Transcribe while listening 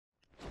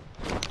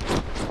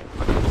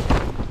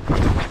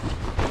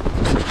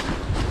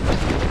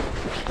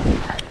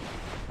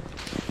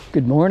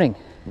Good morning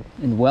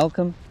and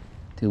welcome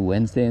to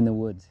Wednesday in the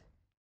Woods.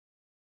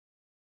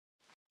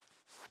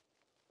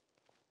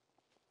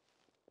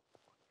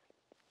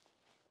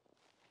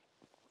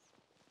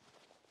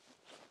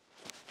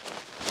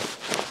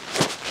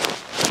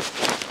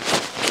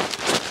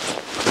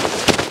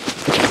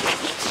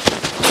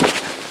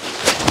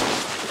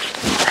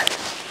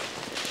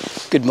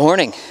 Good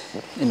morning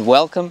and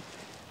welcome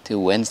to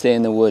Wednesday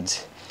in the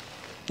Woods.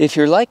 If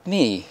you're like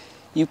me,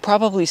 you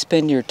probably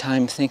spend your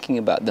time thinking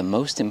about the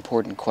most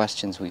important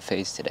questions we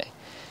face today.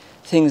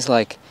 Things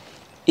like,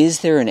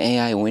 is there an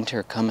AI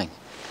winter coming?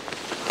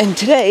 And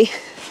today,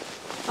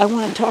 I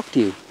want to talk to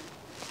you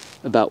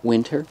about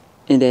winter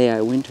and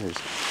AI winters.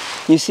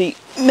 You see,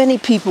 many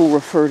people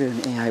refer to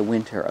an AI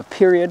winter, a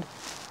period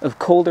of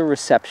colder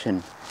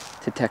reception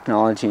to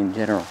technology in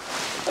general,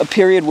 a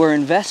period where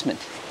investment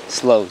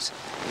slows,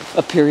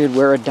 a period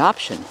where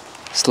adoption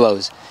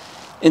slows.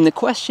 And the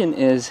question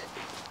is,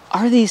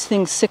 are these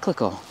things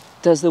cyclical?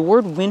 Does the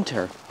word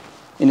winter,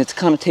 in its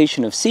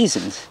connotation of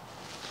seasons,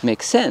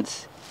 make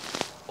sense?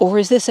 Or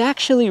is this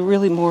actually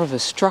really more of a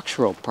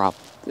structural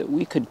problem that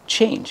we could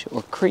change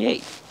or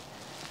create?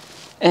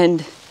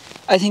 And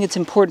I think it's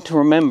important to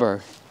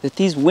remember that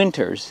these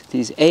winters,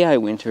 these AI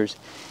winters,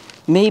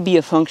 may be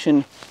a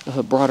function of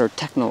a broader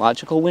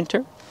technological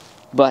winter,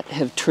 but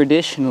have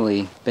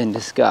traditionally been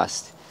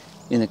discussed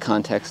in the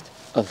context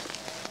of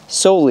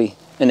solely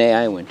an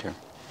AI winter.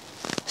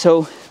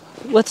 So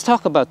let's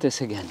talk about this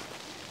again,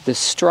 the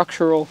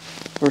structural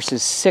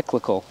versus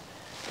cyclical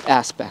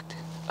aspect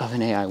of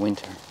an AI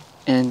winter.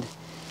 And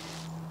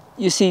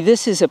you see,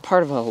 this is a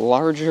part of a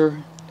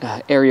larger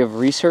area of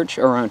research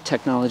around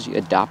technology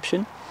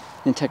adoption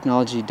and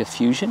technology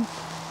diffusion.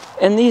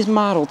 And these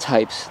model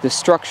types, the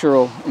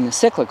structural and the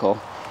cyclical,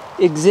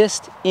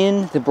 exist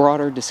in the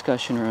broader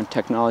discussion around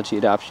technology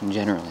adoption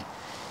generally.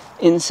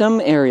 In some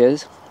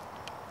areas,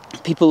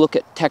 people look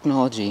at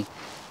technology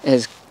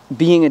as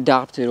being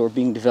adopted or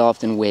being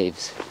developed in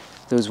waves.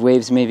 Those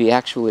waves may be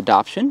actual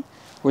adoption,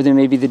 or they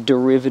may be the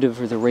derivative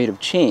or the rate of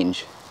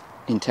change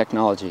in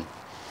technology.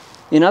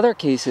 In other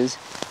cases,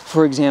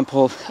 for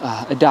example,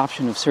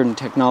 adoption of certain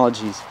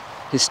technologies,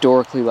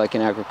 historically like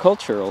in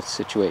agricultural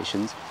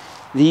situations,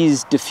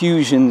 these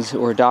diffusions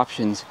or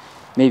adoptions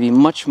may be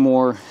much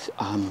more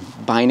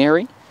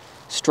binary,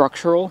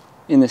 structural,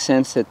 in the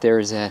sense that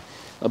there's a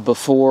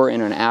before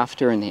and an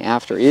after, and the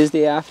after is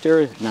the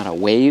after, not a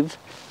wave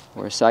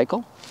or a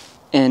cycle.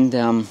 And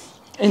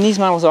these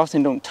models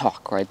often don't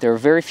talk, right? There are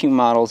very few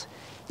models,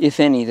 if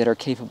any, that are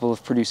capable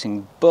of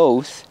producing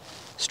both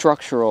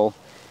structural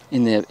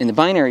in the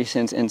binary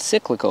sense and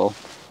cyclical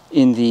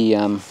in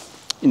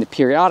the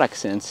periodic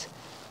sense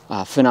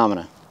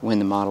phenomena when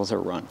the models are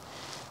run.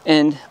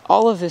 And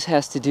all of this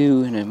has to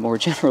do, in a more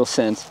general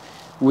sense,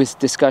 with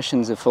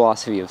discussions of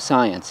philosophy of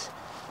science.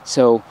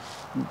 So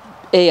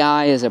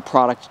AI is a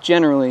product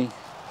generally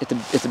at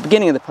the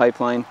beginning of the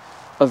pipeline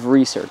of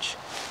research.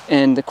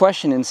 And the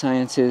question in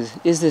science is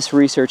this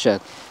research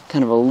a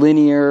kind of a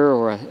linear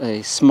or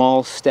a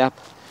small step,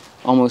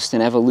 almost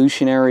an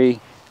evolutionary,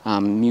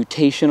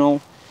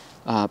 mutational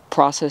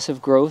process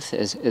of growth,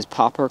 as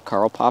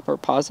Karl Popper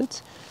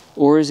posits?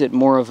 Or is it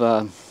more of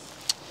a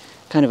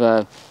kind of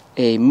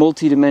a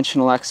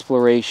multidimensional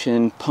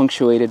exploration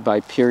punctuated by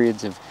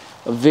periods of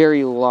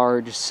very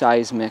large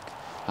seismic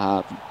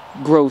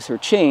growth or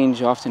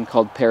change, often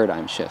called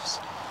paradigm shifts?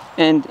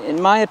 And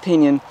in my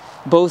opinion,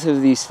 both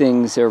of these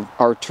things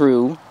are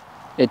true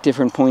at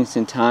different points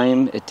in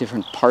time, at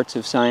different parts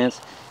of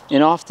science,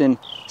 and often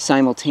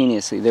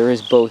simultaneously. There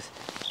is both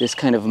this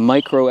kind of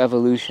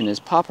microevolution, as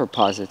Popper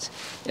posits,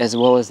 as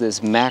well as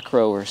this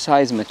macro or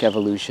seismic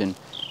evolution,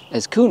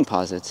 as Kuhn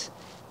posits.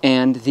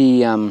 And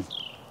the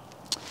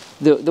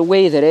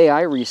way that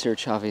AI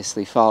research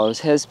obviously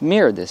follows has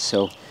mirrored this.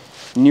 So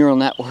neural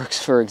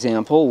networks, for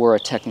example, were a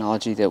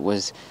technology that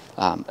was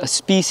a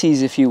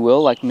species, if you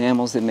will, like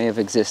mammals that may have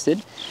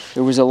existed.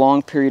 There was a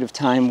long period of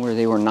time where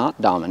they were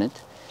not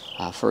dominant.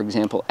 For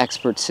example,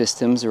 expert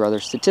systems or other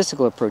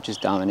statistical approaches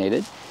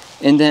dominated.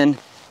 And then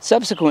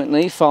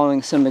subsequently,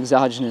 following some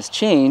exogenous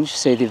change,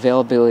 say the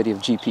availability of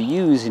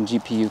GPUs and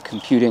GPU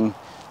computing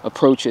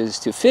approaches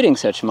to fitting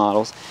such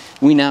models,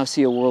 we now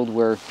see a world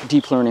where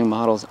deep learning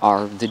models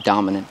are the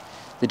dominant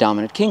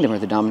kingdom, or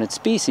the dominant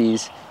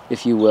species,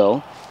 if you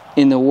will,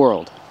 in the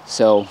world.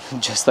 So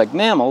just like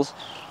mammals,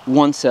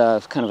 once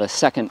a kind of a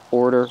second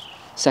order,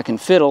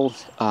 second fiddle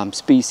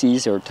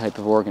species or type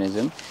of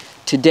organism,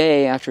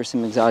 today, after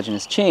some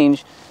exogenous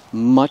change,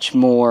 much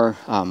more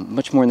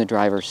in the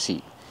driver's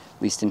seat,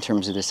 at least in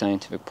terms of the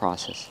scientific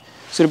process.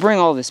 So to bring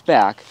all this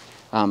back,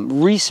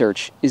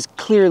 research is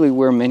clearly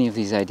where many of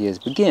these ideas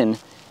begin,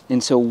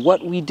 and so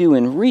what we do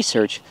in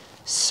research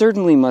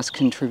certainly must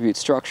contribute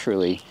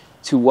structurally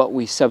to what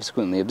we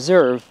subsequently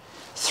observe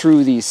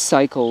through these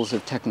cycles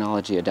of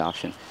technology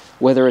adoption.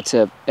 Whether it's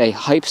a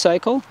hype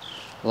cycle,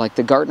 like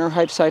the Gartner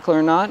hype cycle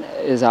or not,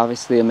 is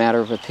obviously a matter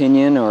of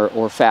opinion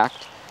or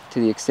fact to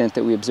the extent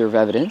that we observe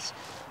evidence.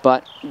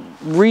 But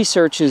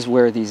research is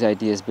where these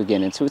ideas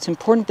begin. And so it's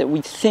important that we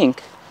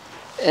think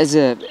as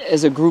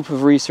a group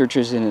of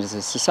researchers and as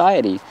a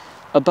society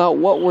about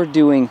what we're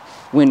doing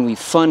when we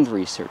fund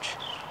research,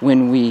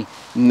 when we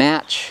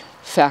match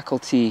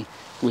faculty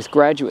with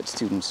graduate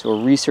students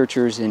or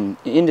researchers in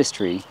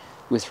industry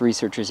with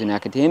researchers in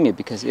academia.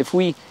 Because if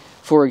we,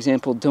 for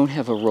example, don't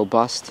have a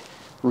robust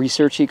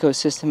research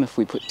ecosystem, if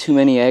we put too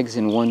many eggs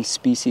in one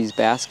species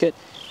basket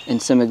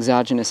and some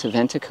exogenous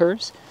event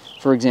occurs,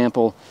 for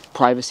example,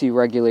 privacy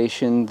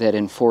regulation that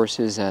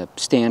enforces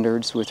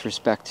standards with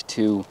respect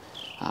to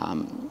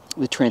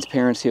the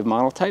transparency of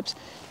model types,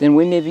 then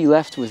we may be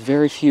left with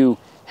very few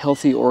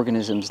healthy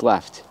organisms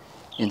left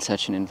in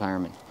such an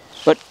environment.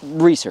 But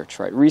research,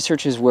 right?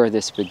 Research is where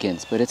this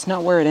begins, but it's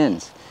not where it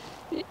ends.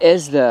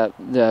 As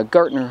the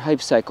Gartner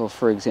hype cycle,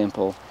 for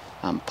example,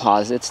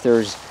 posits,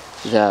 there's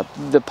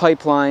the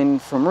pipeline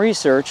from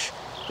research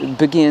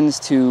begins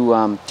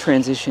to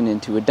transition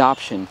into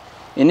adoption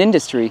in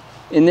industry,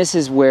 and this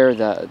is where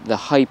the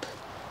hype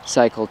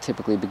cycle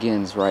typically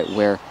begins, right?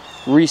 Where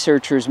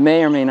researchers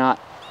may or may not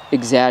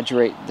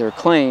exaggerate their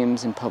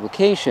claims in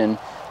publication,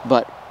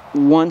 but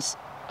once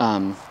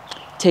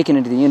taken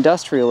into the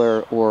industrial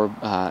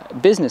or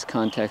business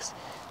context,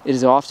 it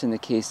is often the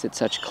case that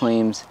such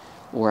claims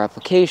or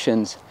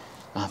applications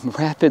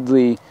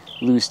rapidly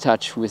lose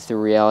touch with the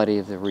reality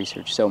of the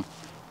research. So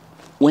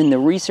when the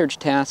research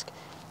task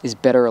is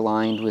better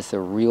aligned with the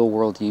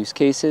real-world use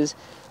cases,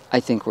 I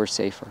think we're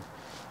safer.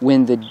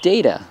 When the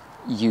data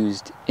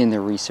used in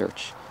the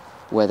research,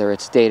 whether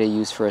it's data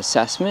used for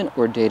assessment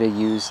or data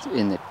used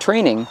in the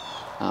training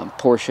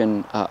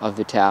portion of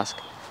the task,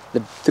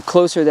 the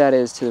closer that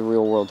is to the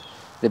real world,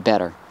 the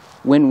better.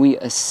 When we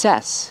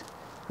assess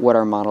what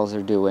our models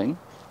are doing,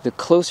 the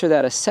closer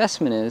that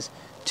assessment is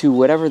to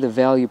whatever the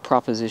value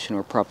proposition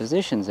or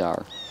propositions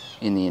are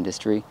in the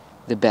industry,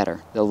 the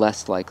better, the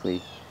less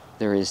likely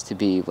there is to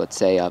be, let's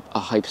say, a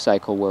hype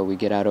cycle where we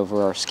get out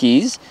over our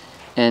skis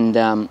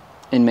and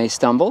may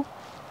stumble.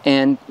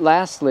 And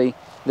lastly,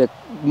 the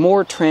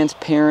more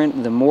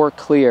transparent, the more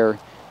clear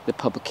the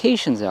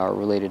publications are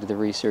related to the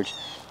research,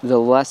 the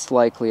less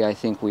likely I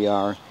think we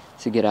are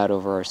to get out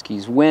over our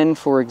skis. When,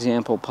 for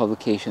example,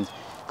 publications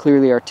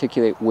clearly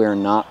articulate where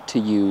not to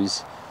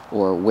use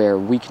or where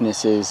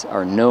weaknesses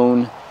are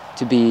known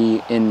to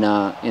be in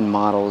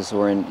models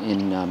or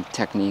in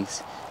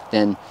techniques,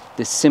 then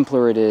the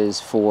simpler it is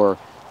for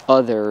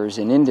others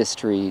in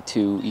industry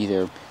to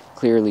either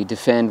clearly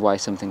defend why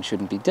something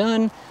shouldn't be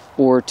done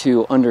or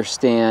to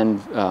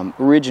understand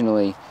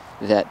originally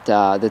that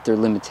there are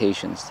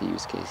limitations to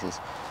use cases.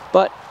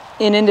 But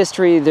in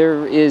industry,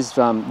 there is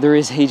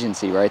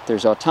agency, right?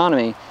 There's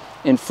autonomy,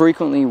 and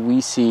frequently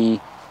we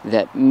see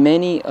that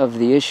many of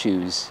the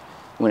issues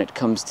when it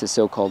comes to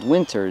so-called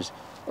winters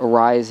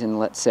arise in,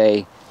 let's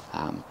say,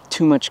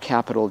 too much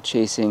capital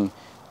chasing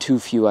too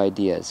few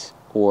ideas,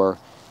 or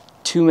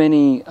too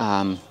many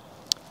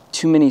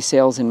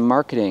sales and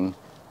marketing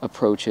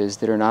approaches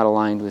that are not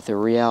aligned with their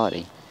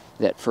reality.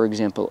 That, for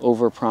example,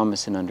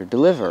 overpromise and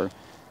underdeliver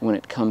when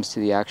it comes to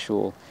the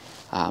actual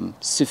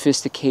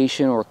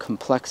sophistication or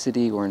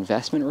complexity or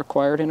investment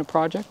required in a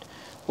project,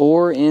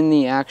 or in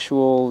the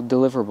actual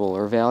deliverable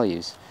or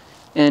values.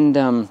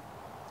 And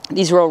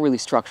these are all really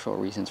structural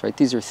reasons, right?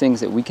 These are things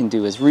that we can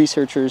do as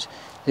researchers,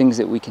 things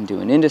that we can do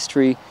in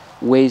industry,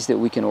 ways that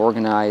we can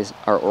organize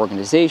our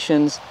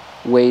organizations,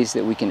 ways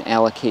that we can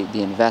allocate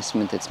the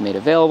investment that's made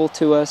available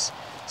to us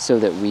so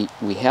that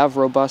we have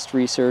robust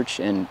research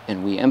and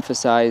we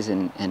emphasize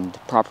and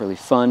properly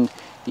fund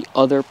the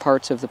other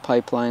parts of the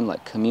pipeline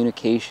like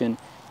communication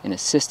and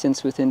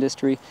assistance with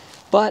industry.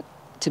 But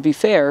to be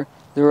fair,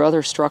 there are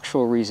other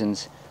structural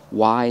reasons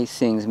why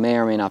things may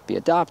or may not be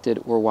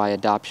adopted, or why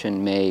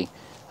adoption may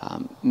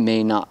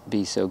not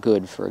be so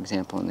good, for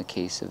example, in the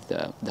case of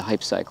the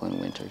hype cycle in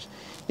winters.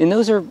 And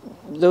those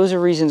are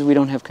reasons we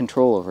don't have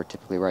control over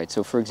typically, right?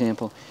 So for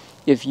example,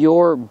 if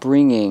you're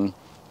bringing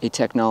a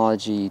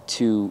technology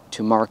to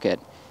market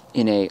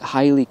in a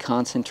highly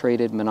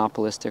concentrated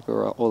monopolistic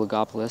or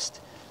oligopolist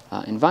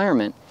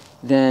environment,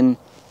 then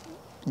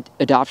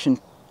adoption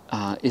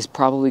is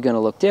probably going to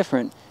look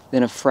different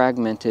than a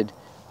fragmented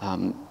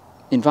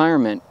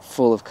environment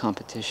full of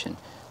competition.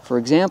 For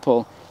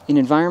example, in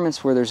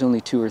environments where there's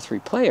only 2 or 3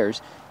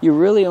 players, you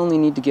really only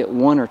need to get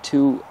 1 or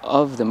 2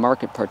 of the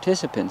market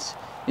participants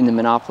in the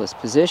monopolist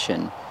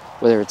position,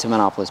 whether it's a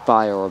monopolist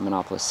buyer or a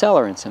monopolist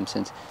seller in some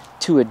sense,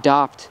 to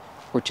adopt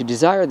or to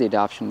desire the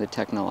adoption of the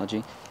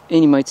technology,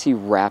 and you might see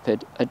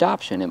rapid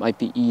adoption. It might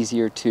be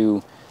easier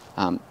to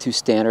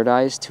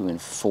standardize, to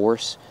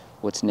enforce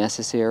what's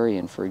necessary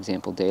in, for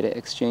example, data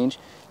exchange,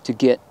 to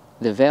get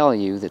the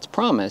value that's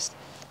promised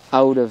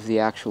out of the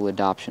actual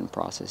adoption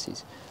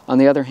processes. On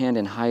the other hand,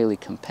 in highly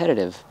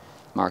competitive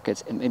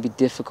markets, it may be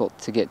difficult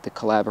to get the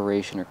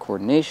collaboration or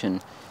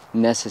coordination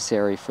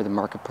necessary for the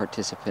market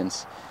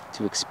participants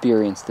to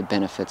experience the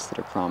benefits that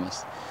are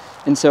promised.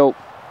 And so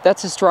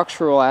that's a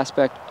structural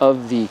aspect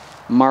of the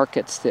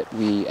markets that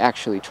we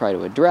actually try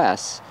to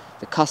address,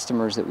 the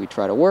customers that we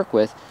try to work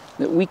with,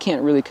 that we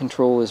can't really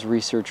control as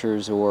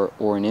researchers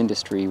or in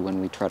industry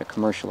when we try to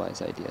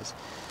commercialize ideas.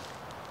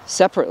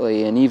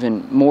 Separately, and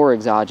even more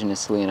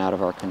exogenously and out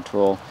of our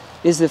control,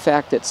 is the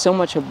fact that so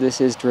much of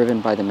this is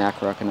driven by the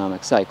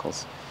macroeconomic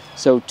cycles.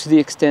 So to the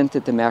extent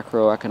that the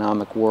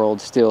macroeconomic world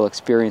still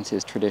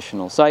experiences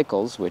traditional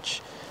cycles,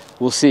 which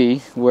we'll see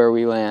where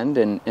we land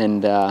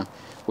and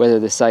whether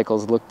the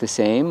cycles look the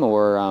same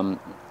or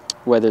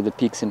whether the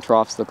peaks and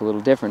troughs look a little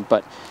different,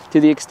 but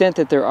to the extent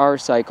that there are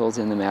cycles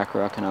in the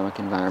macroeconomic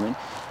environment,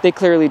 they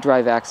clearly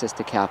drive access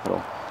to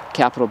capital.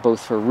 Capital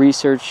both for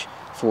research,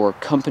 for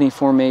company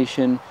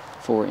formation,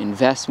 for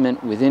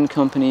investment within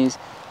companies,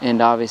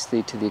 and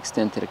obviously to the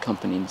extent that a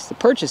company needs to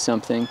purchase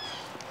something,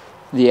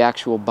 the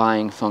actual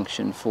buying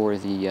function for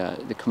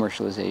the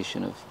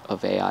commercialization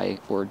of AI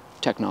or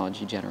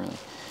technology generally.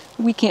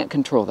 We can't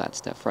control that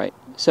stuff, right?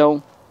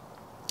 So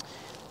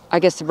I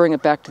guess to bring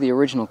it back to the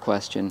original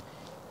question,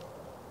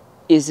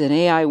 is an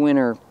AI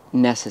winter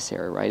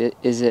necessary, right?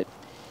 Is it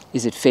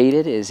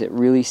faded? Is it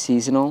really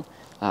seasonal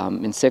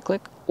and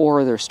cyclic? Or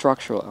are there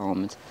structural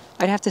elements?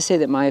 I'd have to say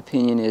that my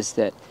opinion is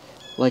that,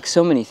 like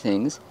so many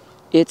things,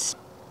 it's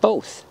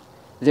both.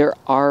 There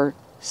are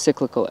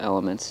cyclical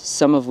elements,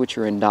 some of which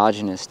are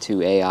endogenous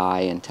to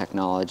AI and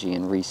technology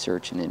and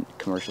research and in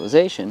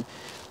commercialization,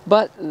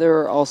 but there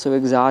are also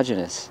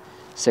exogenous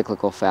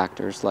cyclical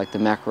factors like the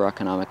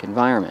macroeconomic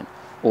environment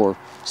or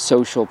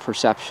social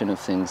perception of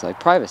things like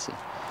privacy.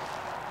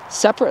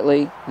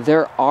 Separately,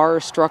 there are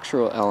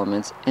structural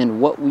elements,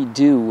 and what we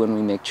do when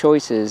we make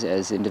choices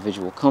as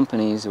individual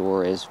companies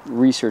or as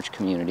research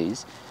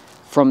communities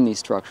from these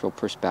structural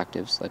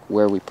perspectives, like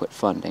where we put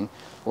funding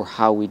or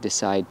how we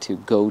decide to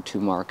go to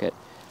market,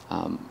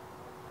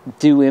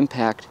 do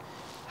impact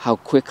how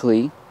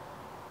quickly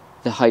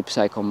the hype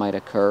cycle might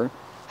occur,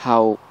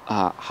 how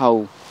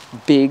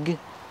big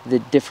the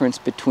difference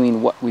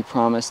between what we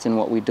promised and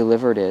what we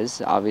delivered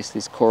is. Obviously,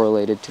 it's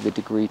correlated to the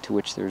degree to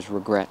which there's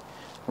regret,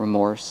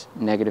 remorse,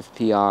 negative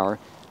PR,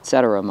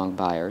 etc. among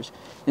buyers.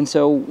 And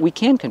so we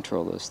can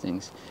control those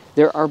things.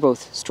 There are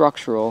both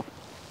structural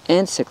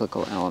and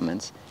cyclical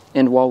elements,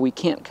 and while we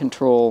can't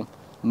control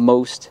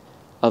most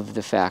of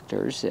the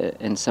factors,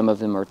 and some of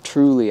them are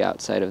truly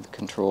outside of the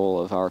control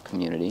of our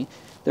community,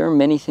 there are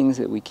many things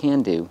that we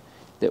can do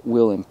that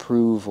will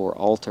improve or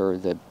alter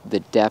the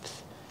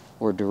depth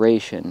or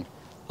duration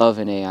of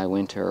an AI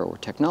winter or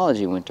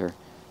technology winter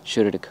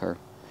should it occur.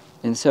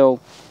 And so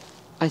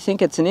I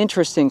think it's an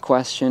interesting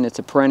question. It's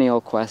a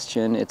perennial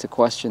question. It's a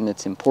question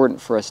that's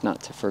important for us not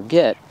to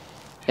forget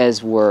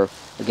as we're,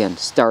 again,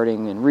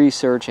 starting in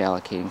research,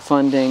 allocating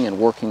funding, and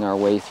working our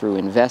way through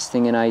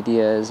investing in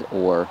ideas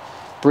or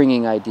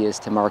bringing ideas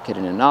to market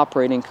in an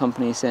operating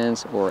company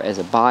sense or as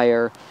a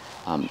buyer,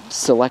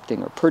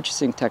 selecting or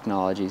purchasing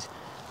technologies.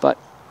 But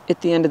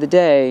at the end of the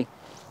day,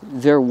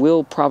 there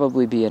will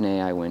probably be an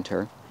AI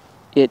winter.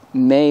 It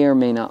may or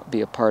may not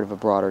be a part of a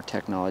broader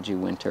technology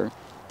winter.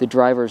 The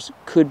drivers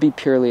could be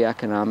purely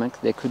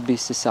economic, they could be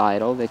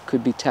societal, they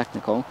could be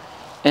technical,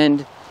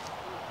 and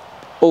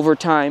over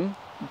time,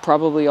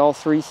 probably all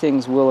three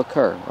things will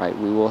occur, right?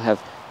 We will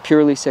have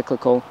purely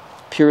cyclical,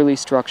 purely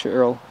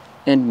structural,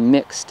 and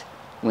mixed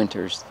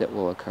winters that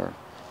will occur.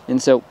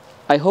 And so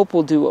I hope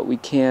we'll do what we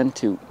can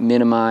to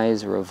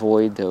minimize or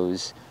avoid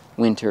those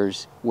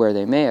winters where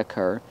they may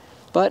occur,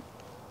 but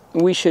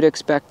we should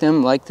expect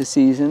them, like the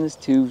seasons,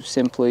 to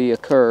simply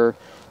occur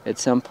at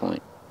some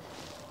point.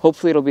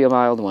 Hopefully it'll be a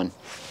mild one.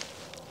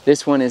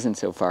 This one isn't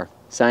so far.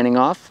 Signing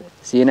off.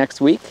 See you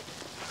next week.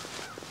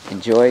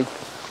 Enjoy